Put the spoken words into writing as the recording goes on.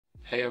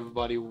Hey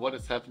everybody, what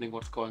is happening?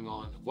 What's going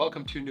on?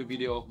 Welcome to a new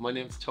video. My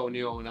name is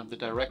Tonio and I'm the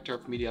Director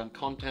of Media and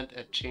Content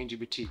at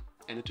ChainGPT.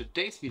 And in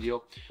today's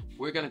video,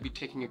 we're going to be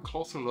taking a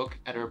closer look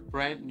at our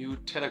brand new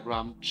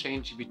Telegram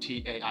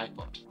ChainGPT AI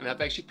bot. And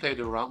I've actually played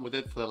around with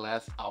it for the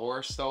last hour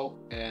or so,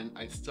 and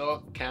I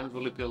still can't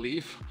really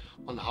believe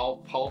on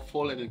how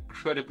powerful and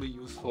incredibly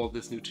useful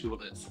this new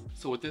tool is.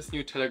 So with this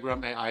new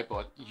Telegram AI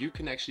bot, you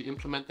can actually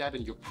implement that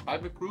in your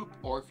private group,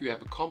 or if you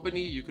have a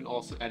company, you can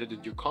also add it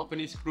in your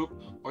company's group,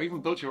 or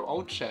even build your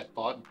own chat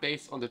bot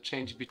based on the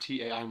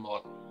ChainGPT AI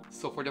model.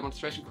 So for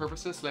demonstration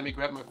purposes, let me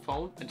grab my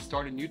phone and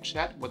start a new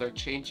chat with our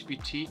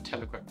ChainGPT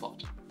Telegram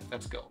bot.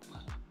 Let's go.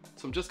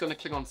 So I'm just going to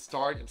click on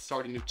start and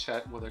start a new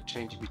chat with our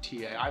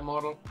ChainGPT AI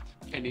model.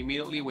 And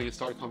immediately when you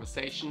start a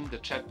conversation, the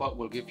chatbot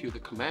will give you the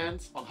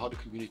commands on how to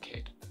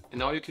communicate. And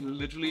now you can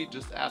literally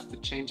just ask the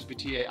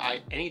ChainGPT AI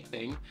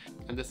anything.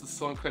 And this is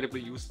so incredibly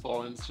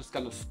useful, and it's just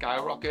going to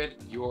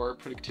skyrocket your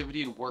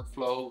productivity and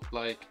workflow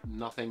like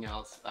nothing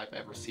else I've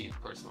ever seen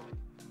personally.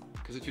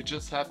 Because if you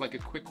just have like a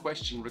quick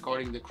question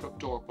regarding the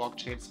crypto or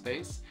blockchain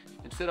space,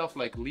 instead of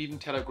like leaving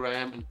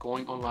Telegram and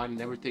going online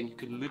and everything, you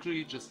can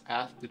literally just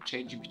ask the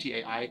ChainGPT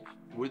AI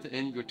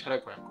within your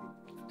Telegram group.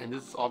 And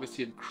this is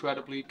obviously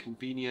incredibly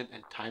convenient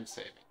and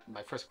time-saving.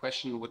 My first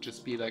question would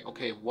just be like,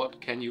 okay, what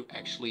can you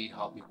actually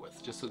help me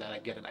with? Just so that I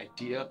get an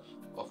idea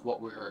of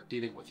what we're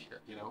dealing with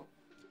here, you know?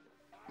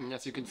 And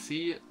as you can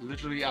see,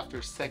 literally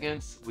after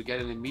seconds, we get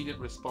an immediate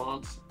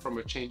response from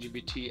a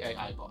ChainGPT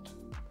AI bot.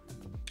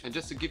 And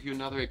just to give you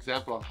another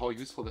example on how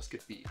useful this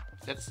could be,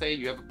 let's say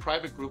you have a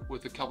private group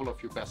with a couple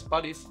of your best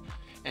buddies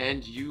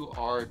and you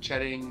are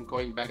chatting,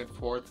 going back and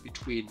forth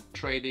between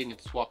trading and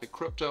swapping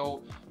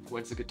crypto,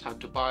 when's a good time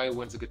to buy,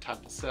 when's a good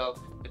time to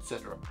sell,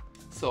 etc.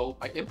 So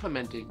by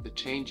implementing the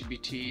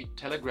ChainGPT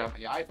Telegram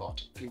AI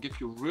bot, it can give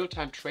you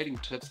real-time trading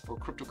tips for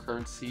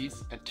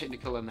cryptocurrencies and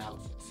technical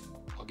analysis.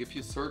 I'll give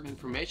you certain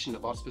information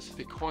about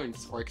specific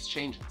coins or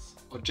exchanges,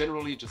 or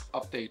generally just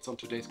updates on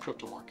today's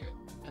crypto market.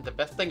 And the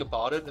best thing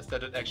about it is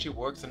that it actually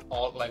works in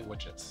all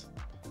languages.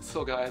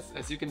 So guys,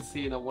 as you can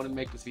see, and I want to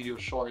make this video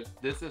short,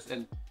 this is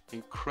an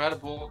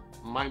incredible,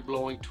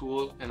 mind-blowing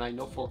tool, and I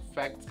know for a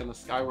fact it's going to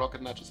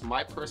skyrocket not just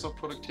my personal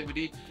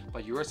productivity,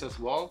 but yours as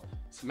well.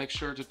 So make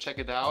sure to check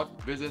it out.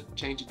 Visit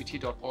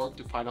chaingpt.org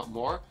to find out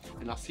more,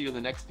 and I'll see you in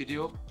the next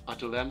video.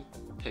 Until then,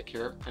 take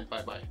care and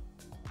bye-bye.